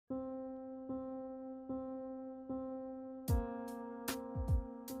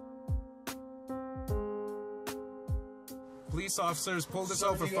police officers pulled us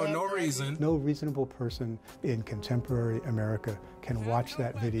over for no reason. No reasonable person in contemporary America can watch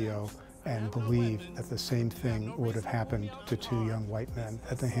that video and believe that the same thing would have happened to two young white men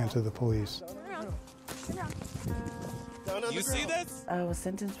at the hands of the police. You see this? I was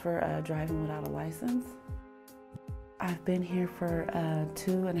sentenced for driving without a license. I've been here for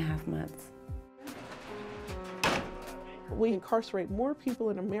 2.5 months. We incarcerate more people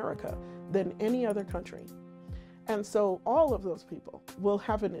in America than any other country. And so all of those people will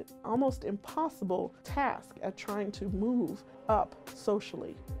have an almost impossible task at trying to move up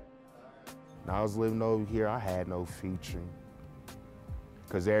socially. When I was living over here, I had no future,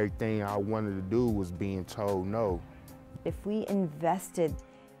 because everything I wanted to do was being told no. If we invested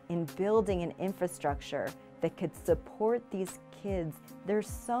in building an infrastructure that could support these kids, they're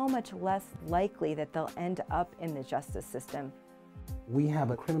so much less likely that they'll end up in the justice system. We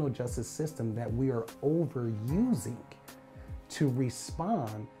have a criminal justice system that we are overusing to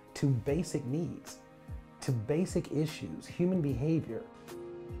respond to basic needs, to basic issues, human behavior.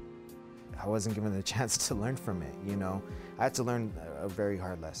 I wasn't given the chance to learn from it, you know. I had to learn a very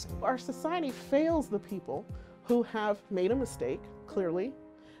hard lesson. Our society fails the people who have made a mistake, clearly,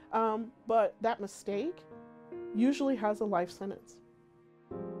 but that mistake usually has a life sentence.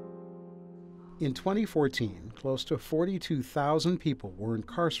 In 2014, close to 42,000 people were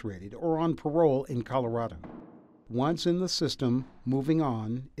incarcerated or on parole in Colorado. Once in the system, moving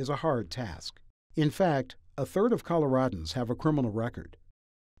on is a hard task. In fact, a third of Coloradans have a criminal record.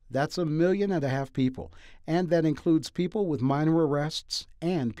 That's 1.5 million people, and that includes people with minor arrests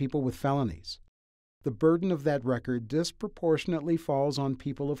and people with felonies. The burden of that record disproportionately falls on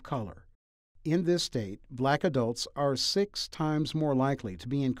people of color. In this state, black adults are 6 times more likely to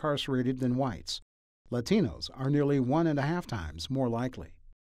be incarcerated than whites. Latinos are nearly 1.5 times more likely.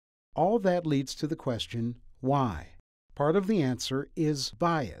 All that leads to the question, why? Part of the answer is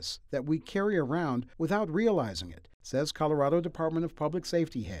bias that we carry around without realizing it, says Colorado Department of Public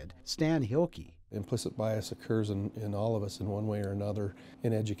Safety head Stan Hilke. Implicit bias occurs in all of us in one way or another,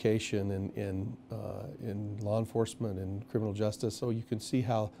 in education, in law enforcement, in criminal justice. So you can see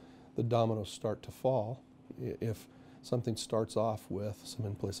how the dominoes start to fall if something starts off with some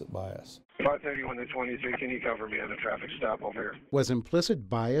implicit bias. 531 to 23, can you cover me on a traffic stop over here? Was implicit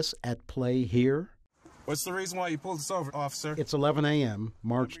bias at play here? What's the reason why you pulled us over, officer? It's 11 a.m.,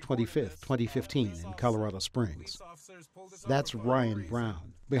 March 25th, 2015, in Colorado Springs. That's Ryan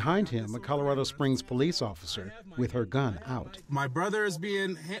Brown. Behind him, a Colorado Springs police officer with her gun out. My brother is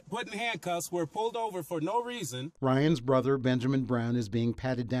being put in handcuffs. We're pulled over for no reason. Ryan's brother, Benjamin Brown, is being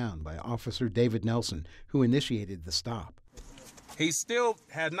patted down by Officer David Nelson, who initiated the stop. He still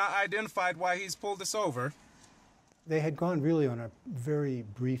had not identified why he's pulled us over. They had gone really on a very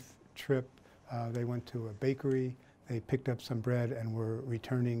brief trip. They went to a bakery, they picked up some bread and were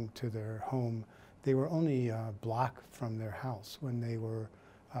returning to their home. They were only a block from their house when they were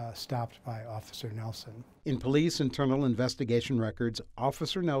stopped by Officer Nelson. In police internal investigation records,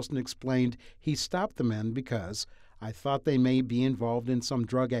 Officer Nelson explained he stopped the men because I thought they may be involved in some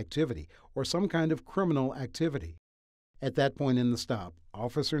drug activity or some kind of criminal activity. At that point in the stop,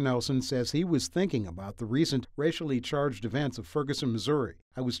 Officer Nelson says he was thinking about the recent racially charged events of Ferguson, Missouri.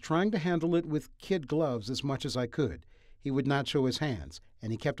 I was trying to handle it with kid gloves as much as I could. He would not show his hands,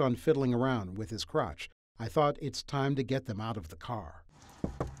 and he kept on fiddling around with his crotch. I thought it's time to get them out of the car.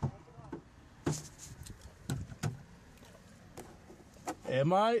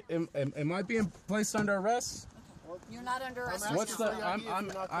 Am I being placed under arrest? You're not under arrest. What's the?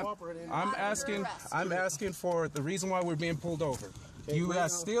 I'm asking for the reason why we're being pulled over. Okay, you have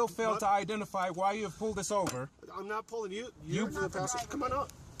still failed to identify why you have pulled us over. I'm not pulling you. You're the passenger. Come on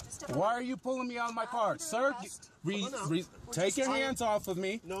up. Why are you pulling me out of my car, sir? Take your hands off of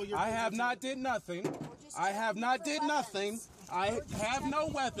me. No, I have not did nothing. I have not did nothing. I have no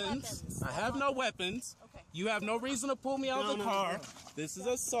weapons. I have no weapons. You have no reason to pull me out of the car. This is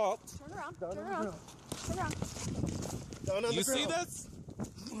assault. Turn around. Turn around. Turn around. You see this?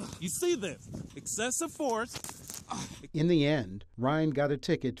 You see this? Excessive force. In the end, Ryan got a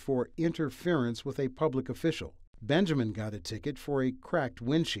ticket for interference with a public official. Benjamin got a ticket for a cracked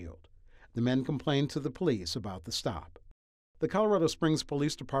windshield. The men complained to the police about the stop. The Colorado Springs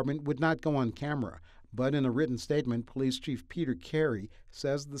Police Department would not go on camera, but in a written statement, Police Chief Peter Carey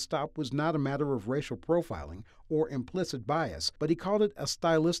says the stop was not a matter of racial profiling or implicit bias, but he called it a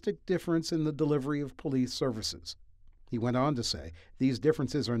stylistic difference in the delivery of police services. He went on to say these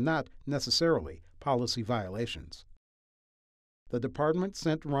differences are not necessarily policy violations. The department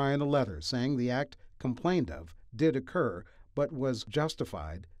sent Ryan a letter saying the act complained of did occur, but was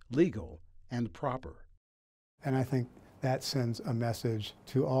justified, legal, and proper. And I think That sends a message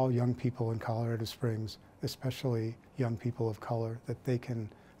to all young people in Colorado Springs, especially young people of color, that they can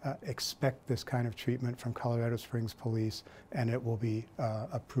expect this kind of treatment from Colorado Springs Police, and it will be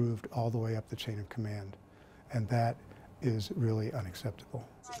approved all the way up the chain of command. And that is really unacceptable.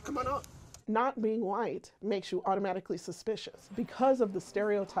 Come on up. Not being white makes you automatically suspicious because of the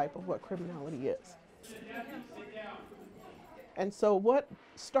stereotype of what criminality is. And so what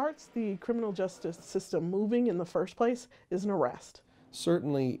starts the criminal justice system moving in the first place is an arrest.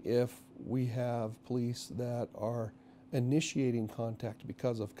 Certainly if we have police that are initiating contact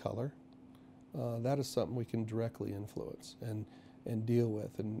because of color, that is something we can directly influence and deal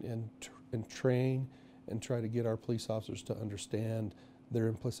with and train and try to get our police officers to understand their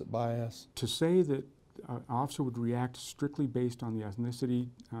implicit bias. To say that an officer would react strictly based on the ethnicity,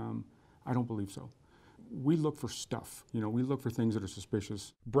 I don't believe so. We look for stuff, we look for things that are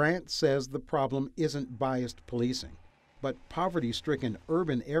suspicious. Brandt says the problem isn't biased policing, but poverty-stricken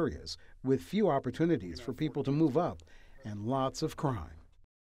urban areas with few opportunities for people to move up and lots of crime.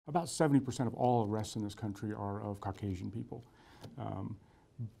 About 70% of all arrests in this country are of Caucasian people.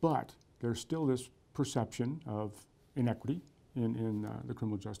 But there's still this perception of inequity in the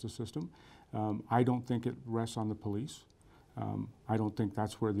criminal justice system. I don't think it rests on the police. I don't think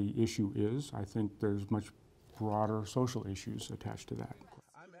that's where the issue is. I think there's much broader social issues attached to that.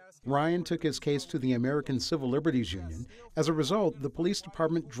 Ryan took his case to the American Civil Liberties Union. As a result, the police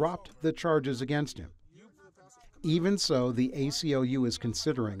department dropped the charges against him. Even so, the ACLU is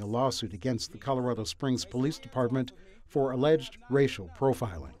considering a lawsuit against the Colorado Springs Police Department for alleged racial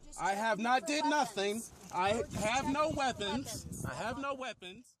profiling. I have not did nothing. I have no weapons. I have no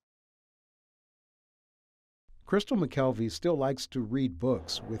weapons. Crystal McKelvey still likes to read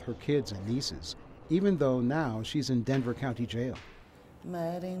books with her kids and nieces, even though now she's in Denver County Jail.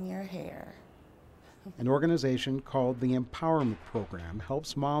 Mud in your hair. An organization called the Empowerment Program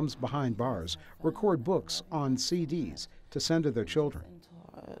helps moms behind bars record books on CDs to send to their children.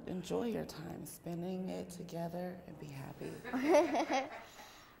 Enjoy your time spending it together and be happy.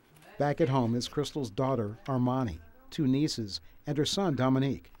 Back at home is Crystal's daughter, Armani, 2 nieces, and her son,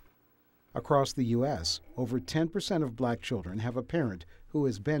 Dominique. Across the U.S., over 10% of black children have a parent who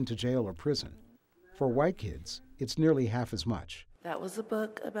has been to jail or prison. For white kids, it's nearly half as much. That was a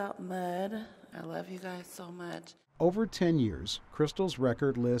book about mud. I love you guys so much. Over 10 years, Crystal's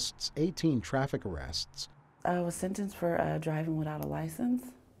record lists 18 traffic arrests. I was sentenced for driving without a license.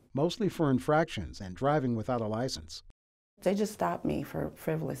 Mostly for infractions and driving without a license. They just stopped me for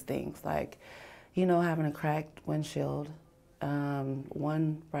frivolous things like, having a cracked windshield,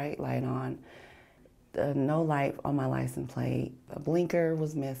 one bright light on, no light on my license plate, a blinker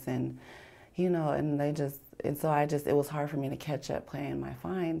was missing, and it was hard for me to catch up paying my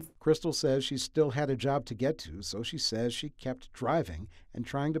fines. Crystal says she still had a job to get to, so she says she kept driving and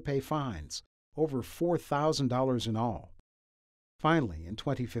trying to pay fines, over $4,000 in all. Finally, in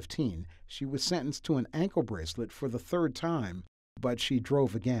 2015, she was sentenced to an ankle bracelet for the 3rd time, but she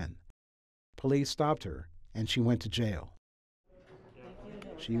drove again. Police stopped her, and she went to jail.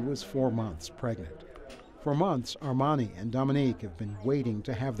 She was 4 months pregnant. For months, Armani and Dominique have been waiting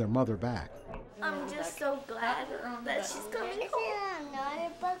to have their mother back. I'm just so glad that she's coming home.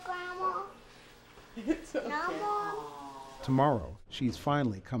 Another book, Grandma? It's okay. No, Mom? Tomorrow, she's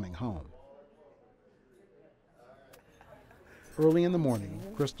finally coming home. Early in the morning,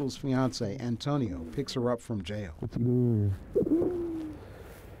 Crystal's fiancé, Antonio, picks her up from jail.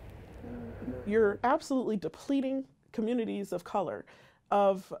 You're absolutely depleting communities of color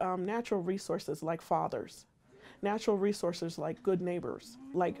of natural resources like fathers, natural resources like good neighbors,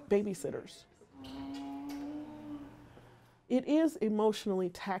 like babysitters. It is emotionally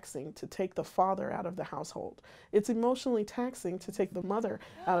taxing to take the father out of the household. It's emotionally taxing to take the mother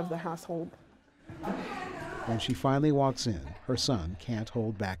out of the household. When she finally walks in, her son can't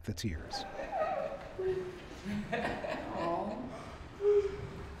hold back the tears.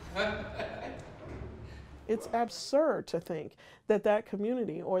 It's absurd to think that that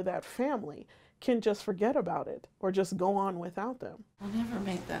community or that family can just forget about it or just go on without them. I'll never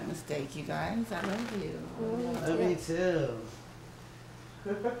make that mistake, you guys. I love you. Me too.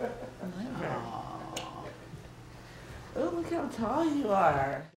 Never. Oh, look how tall you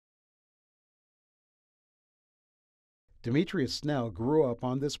are. Demetrius Snell grew up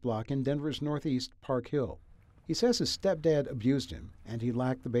on this block in Denver's northeast Park Hill. He says his stepdad abused him, and he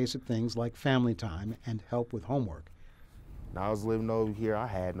lacked the basic things like family time and help with homework. When I was living over here, I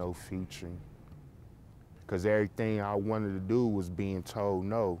had no future, because everything I wanted to do was being told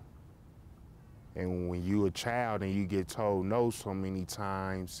no. And when you're a child and you get told no so many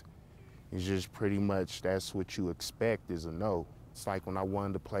times, It's just pretty much that's what you expect is a no. It's like when I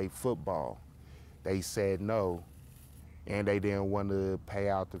wanted to play football, they said no, and they didn't want to pay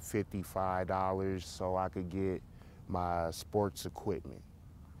out the $55 so I could get my sports equipment.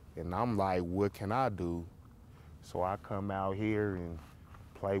 And I'm like, what can I do? So I come out here and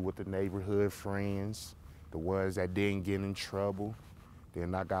play with the neighborhood friends, the ones that didn't get in trouble.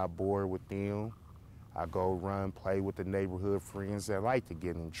 Then I got bored with them. I go run, play with the neighborhood friends that like to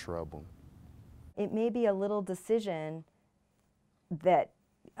get in trouble. It may be a little decision that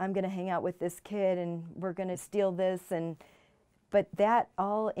I'm going to hang out with this kid and we're going to steal this, but that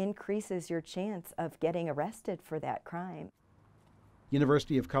all increases your chance of getting arrested for that crime.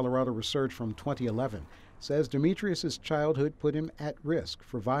 University of Colorado research from 2011 says Demetrius's childhood put him at risk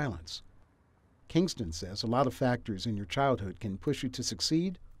for violence. Kingston says a lot of factors in your childhood can push you to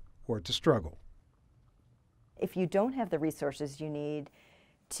succeed or to struggle. If you don't have the resources you need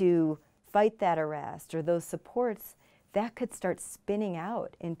to fight that arrest or those supports, that could start spinning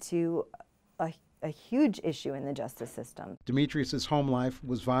out into a huge issue in the justice system. Demetrius's home life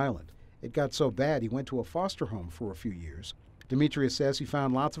was violent. It got so bad he went to a foster home for a few years. Demetrius says he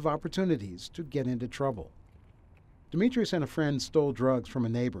found lots of opportunities to get into trouble. Demetrius and a friend stole drugs from a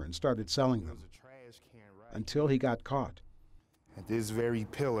neighbor and started selling them until he got caught. At this very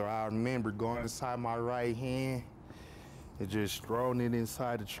pillar, I remember going inside my right hand and just throwing it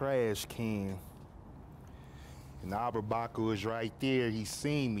inside the trash can. And Aberbaka was right there. He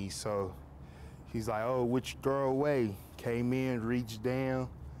seen me, so he's like, oh, what you throw away? Came in, reached down,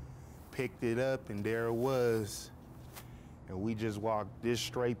 picked it up, and there it was. And we just walked this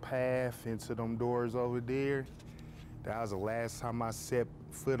straight path into them doors over there. That was the last time I set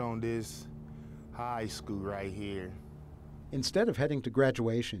foot on this high school right here. Instead of heading to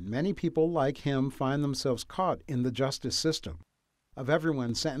graduation, many people like him find themselves caught in the justice system. Of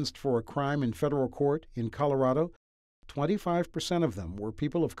everyone sentenced for a crime in federal court in Colorado, 25% of them were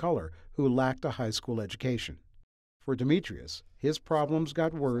people of color who lacked a high school education. For Demetrius, his problems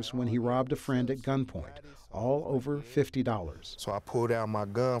got worse when he robbed a friend at gunpoint, all over $50. So I pulled out my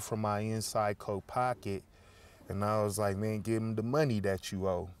gun from my inside coat pocket, and I was like, man, give him the money that you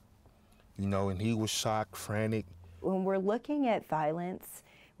owe. You know, and he was shocked, frantic. When we're looking at violence,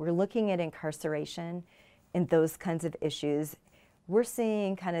 we're looking at incarceration and those kinds of issues, we're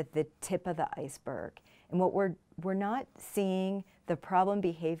seeing kind of the tip of the iceberg. And what we're not seeing the problem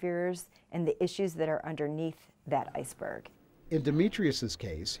behaviors and the issues that are underneath that iceberg. In Demetrius's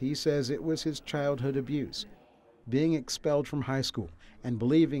case, he says it was his childhood abuse, being expelled from high school and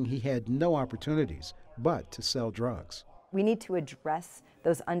believing he had no opportunities but to sell drugs. We need to address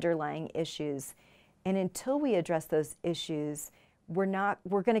those underlying issues. And until we address those issues, we're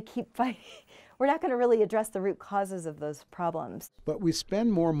going to keep fighting. We're not going to really address the root causes of those problems. But we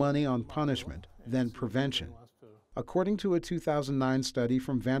spend more money on punishment than prevention. According to a 2009 study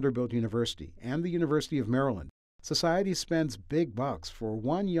from Vanderbilt University and the University of Maryland, society spends big bucks for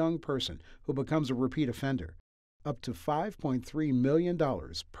one young person who becomes a repeat offender, up to $5.3 million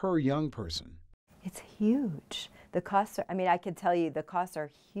per young person. It's huge. The costs are, I mean, I can tell you the costs are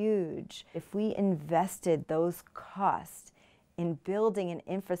huge. If we invested those costs in building an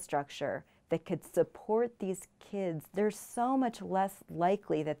infrastructure that could support these kids, they're so much less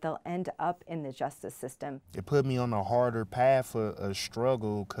likely that they'll end up in the justice system. It put me on a harder path of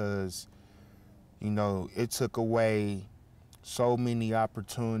struggle because, you know, it took away so many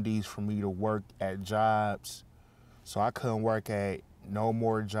opportunities for me to work at jobs. So I couldn't work at no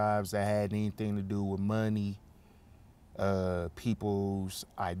more jobs that had anything to do with money, people's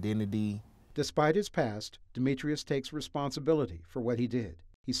identity. Despite his past, Demetrius takes responsibility for what he did.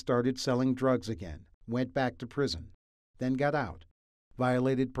 He started selling drugs again, went back to prison, then got out,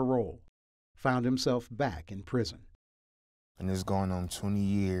 violated parole, found himself back in prison. And it's going on 20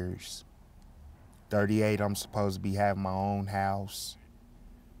 years. 38, I'm supposed to be having my own house,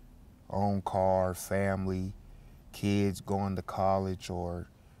 own car, family, kids going to college or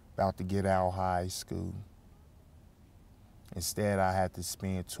about to get out of high school. Instead, I had to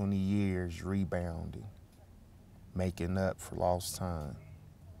spend 20 years rebounding, making up for lost time.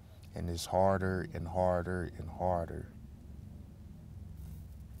 And it's harder and harder and harder.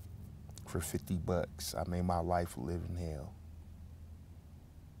 For $50, I made my life a living hell.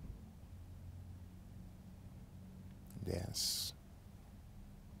 Yes.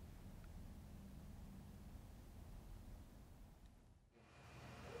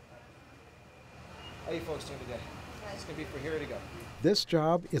 How you folks doing today? It's going to be for here to go. This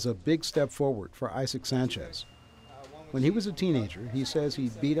job is a big step forward for Isaac Sanchez. When he was a teenager, he says he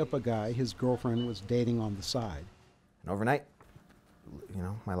beat up a guy his girlfriend was dating on the side. And overnight, you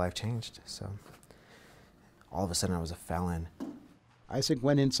know, my life changed. So all of a sudden I was a felon. Isaac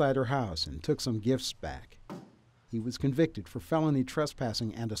went inside her house and took some gifts back. He was convicted for felony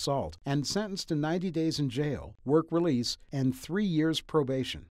trespassing and assault and sentenced to 90 days in jail, work release, and 3 years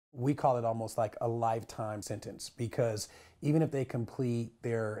probation. We call it almost like a lifetime sentence, because even if they complete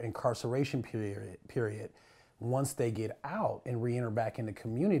their incarceration period, once they get out and re-enter back in the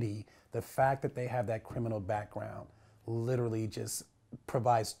community, the fact that they have that criminal background literally just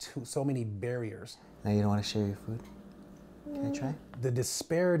provides so many barriers. Now you don't want to share your food? Can I try? The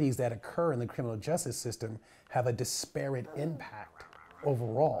disparities that occur in the criminal justice system have a disparate impact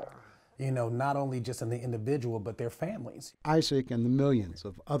overall. You know, not only just on the individual, but their families. Isaac and the millions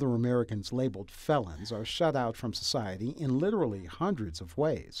of other Americans labeled felons are shut out from society in literally hundreds of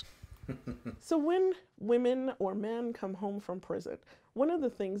ways. So when women or men come home from prison, one of the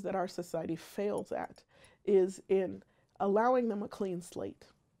things that our society fails at is in allowing them a clean slate.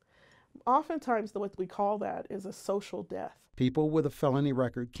 Oftentimes, what we call that is a social death. People with a felony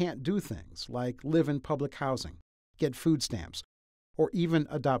record can't do things like live in public housing, get food stamps, or even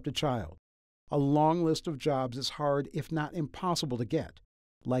adopt a child. A long list of jobs is hard, if not impossible to get,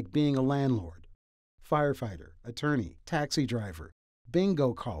 like being a landlord, firefighter, attorney, taxi driver,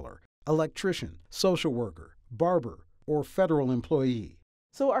 bingo caller, electrician, social worker, barber, or federal employee.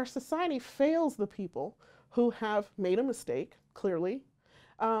 So our society fails the people who have made a mistake, clearly,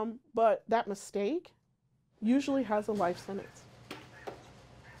 but that mistake usually has a life sentence.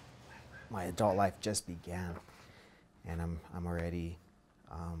 My adult life just began, and I'm already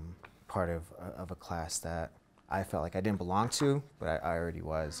part of a class that I felt like I didn't belong to, but I already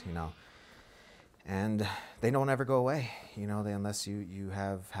was, you know. And they don't ever go away, you know, unless you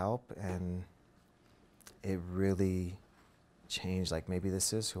have help. And it really changed, like, maybe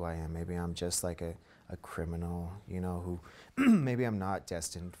this is who I am. Maybe I'm just like a criminal, you know, who maybe I'm not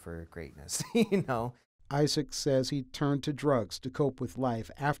destined for greatness, you know. Isaac says he turned to drugs to cope with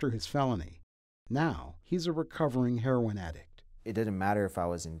life after his felony. Now he's a recovering heroin addict. It didn't matter if I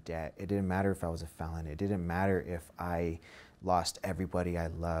was in debt. It didn't matter if I was a felon. It didn't matter if I lost everybody I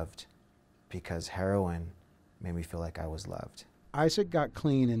loved, because heroin made me feel like I was loved. Isaac got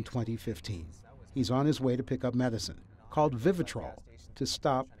clean in 2015. He's on his way to pick up medicine called Vivitrol to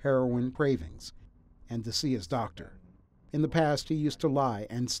stop heroin cravings and to see his doctor. In the past, he used to lie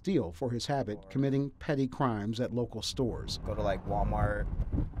and steal for his habit, committing petty crimes at local stores. Go to like Walmart,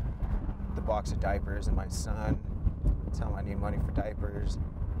 the box of diapers and my son, tell him I need money for diapers,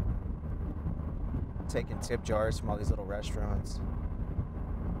 taking tip jars from all these little restaurants.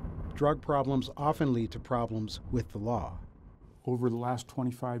 Drug problems often lead to problems with the law. Over the last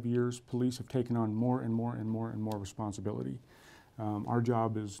 25 years, police have taken on more and more and more and more responsibility. Our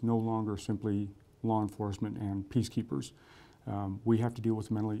job is no longer simply law enforcement and peacekeepers. We have to deal with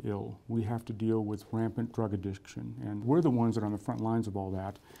mentally ill. We have to deal with rampant drug addiction. And we're the ones that are on the front lines of all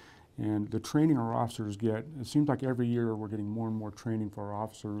that. And the training our officers get, it seems like every year we're getting more and more training for our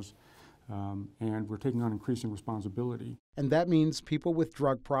officers, and we're taking on increasing responsibility. And that means people with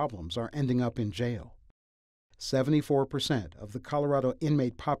drug problems are ending up in jail. 74% of the Colorado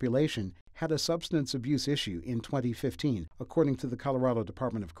inmate population had a substance abuse issue in 2015, according to the Colorado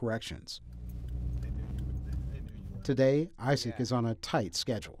Department of Corrections. Today, Isaac is on a tight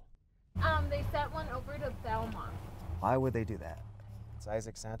schedule. They sent one over to Belmont. Why would they do that? It's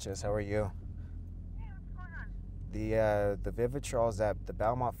Isaac Sanchez. How are you? Hey, what's going on? The Vivitrol's at the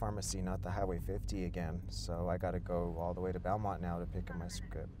Belmont pharmacy, not the Highway 50 again. So I got to go all the way to Belmont now to pick up my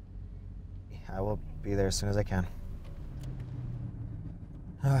script. I will be there as soon as I can.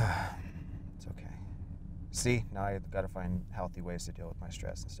 It's okay. See, now I've got to find healthy ways to deal with my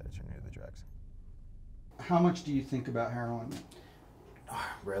stress instead of turning to the drugs. How much do you think about heroin?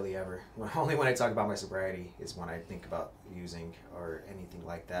 Rarely ever. Only when I talk about my sobriety is when I think about using or anything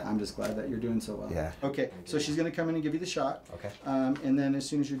like that. I'm just glad that you're doing so well. Yeah. Okay, so she's going to come in and give you the shot. Okay. And then as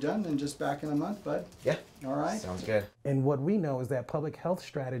soon as you're done, then just back in a month, bud. Yeah. All right. Sounds good. And what we know is that public health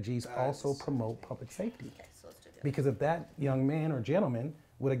strategies also promote public safety. Because if that young man or gentleman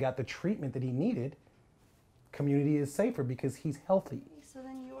would have got the treatment that he needed, community is safer because he's healthy. So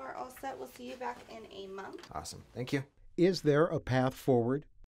then you are all set. We'll see you back in a month. Awesome. Thank you. Is there a path forward?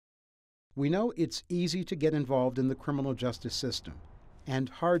 We know it's easy to get involved in the criminal justice system and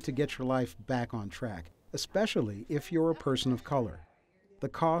hard to get your life back on track, especially if you're a person of color. The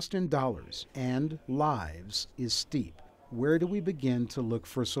cost in dollars and lives is steep. Where do we begin to look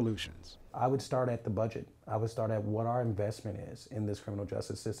for solutions? I would start at the budget. I would start at what our investment is in this criminal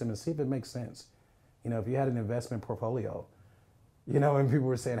justice system and see if it makes sense. You know, if you had an investment portfolio, you know, and people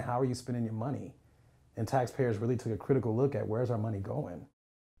were saying, how are you spending your money? And taxpayers really took a critical look at where's our money going.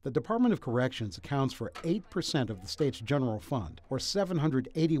 The Department of Corrections accounts for 8% of the state's general fund, or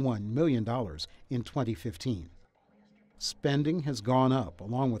 $781 million in 2015. Spending has gone up,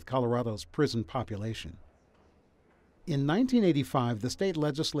 along with Colorado's prison population. In 1985, the state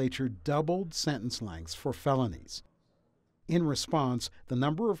legislature doubled sentence lengths for felonies. In response, the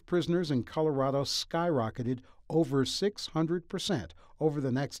number of prisoners in Colorado skyrocketed over 600% over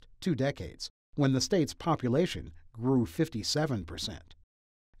the next 2 decades, when the state's population grew 57%.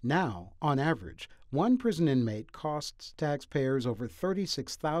 Now, on average, one prison inmate costs taxpayers over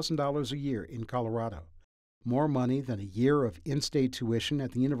 $36,000 a year in Colorado, more money than a year of in-state tuition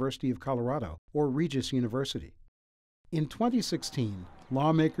at the University of Colorado or Regis University. In 2016,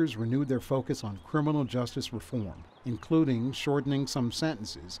 lawmakers renewed their focus on criminal justice reform, including shortening some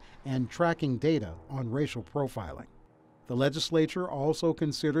sentences and tracking data on racial profiling. The legislature also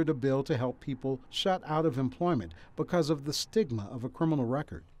considered a bill to help people shut out of employment because of the stigma of a criminal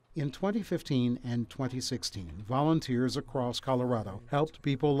record. In 2015 and 2016, volunteers across Colorado helped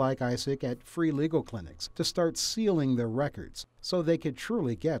people like Isaac at free legal clinics to start sealing their records so they could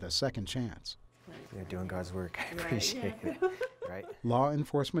truly get a second chance. You're doing God's work. I appreciate it. Right? Law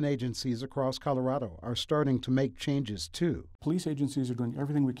enforcement agencies across Colorado are starting to make changes too. Police agencies are doing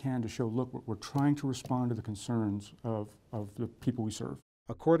everything we can to show, look, we're trying to respond to the concerns of the people we serve.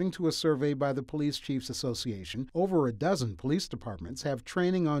 According to a survey by the Police Chiefs Association, over a dozen police departments have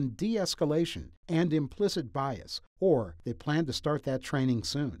training on de-escalation and implicit bias, or they plan to start that training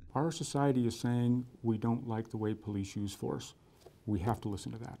soon. Our society is saying we don't like the way police use force. We have to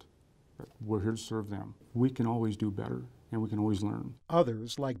listen to that. We're here to serve them. We can always do better, and we can always learn.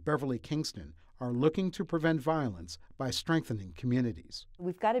 Others, like Beverly Kingston, are looking to prevent violence by strengthening communities.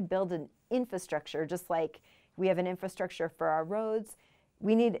 We've got to build an infrastructure, just like we have an infrastructure for our roads.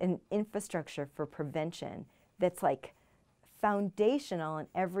 We need an infrastructure for prevention that's like foundational in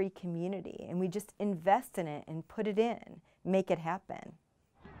every community, and we just invest in it and put it in, make it happen.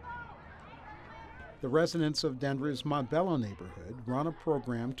 The residents of Denver's Montbello neighborhood run a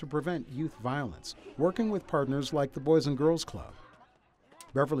program to prevent youth violence, working with partners like the Boys and Girls Club.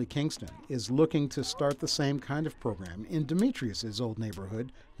 Beverly Kingston is looking to start the same kind of program in Demetrius's old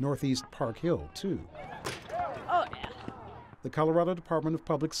neighborhood, Northeast Park Hill, too. Oh, yeah. The Colorado Department of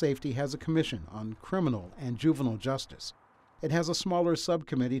Public Safety has a commission on criminal and juvenile justice. It has a smaller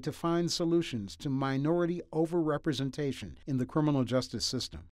subcommittee to find solutions to minority overrepresentation in the criminal justice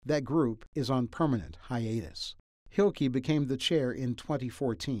system. That group is on permanent hiatus. Hilke became the chair in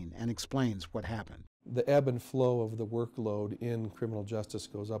 2014 and explains what happened. The ebb and flow of the workload in criminal justice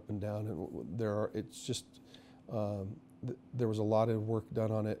goes up and down, and there was a lot of work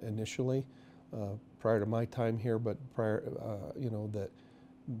done on it initially, prior to my time here, but prior,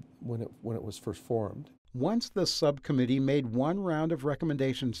 when it was first formed. Once the subcommittee made one round of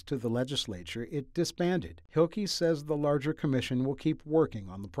recommendations to the legislature, it disbanded. Hilke says the larger commission will keep working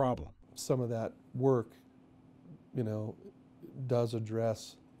on the problem. Some of that work, does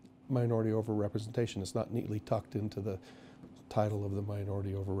address minority overrepresentation. It's not neatly tucked into the title of the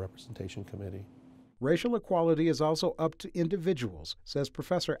Minority Overrepresentation Committee. Racial equality is also up to individuals, says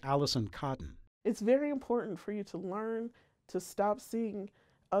Professor Allison Cotton. It's very important for you to learn to stop seeing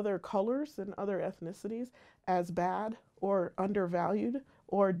other colors and other ethnicities as bad or undervalued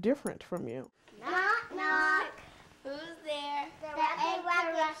or different from you. Knock, knock. Who's there? The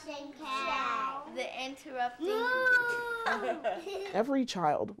interrupting cat. The interrupting. Every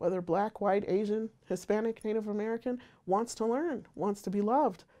child, whether black, white, Asian, Hispanic, Native American, wants to learn, wants to be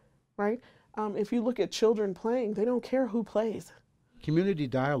loved, right? If you look at children playing, they don't care who plays. Community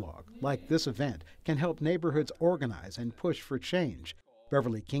dialogue, like this event, can help neighborhoods organize and push for change.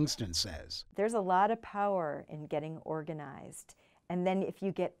 Beverly Kingston says. There's a lot of power in getting organized. And then if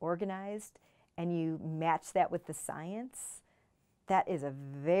you get organized and you match that with the science, that is a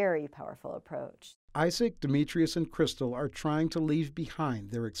very powerful approach. Isaac, Demetrius, and Crystal are trying to leave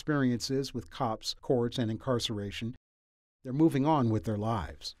behind their experiences with cops, courts, and incarceration. They're moving on with their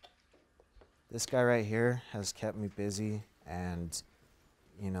lives. This guy right here has kept me busy, and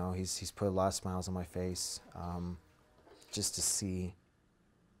he's put a lot of smiles on my face, just to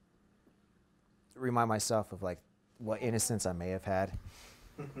remind myself of what innocence I may have had.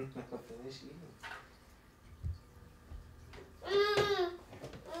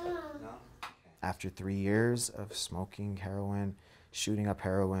 After 3 years of smoking heroin, shooting up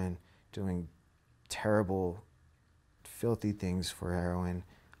heroin, doing terrible, filthy things for heroin,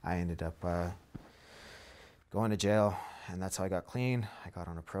 I ended up going to jail, and that's how I got clean. I got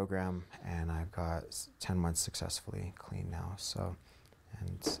on a program, and I've got 10 months successfully clean now. So,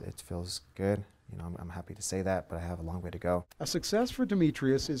 and it feels good. You know, I'm happy to say that, but I have a long way to go. A success for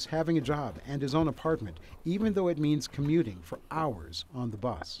Demetrius is having a job and his own apartment, even though it means commuting for hours on the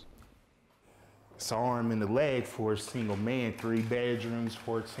bus. It's an arm and a leg for a single man, 3 bedrooms,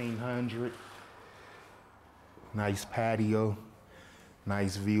 1,400. Nice patio,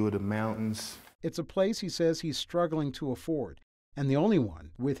 nice view of the mountains. It's a place he says he's struggling to afford, and the only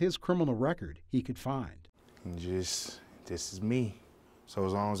one with his criminal record he could find. And just, this is me. So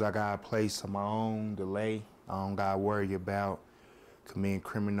as long as I got a place of my own to lay, I don't got to worry about committing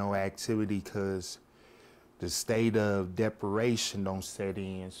criminal activity because the state of desperation don't set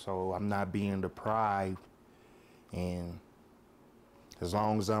in, so I'm not being deprived. And as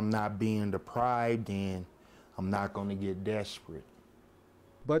long as I'm not being deprived, then I'm not going to get desperate.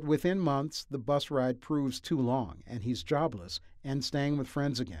 But within months, the bus ride proves too long, and he's jobless and staying with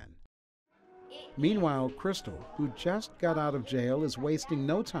friends again. Meanwhile, Crystal, who just got out of jail, is wasting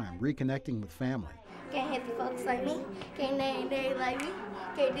no time reconnecting with family. Can't happy folks like me, can't they like me,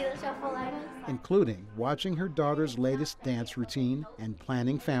 can't do the shuffle like me. Including watching her daughter's latest dance routine and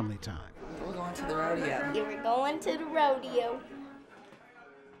planning family time. We're going to the rodeo. Yeah, we're going to the rodeo.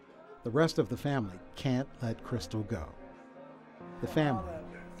 The rest of the family can't let Crystal go. The family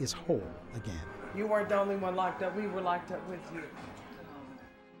is whole again. You weren't the only one locked up. We were locked up with you.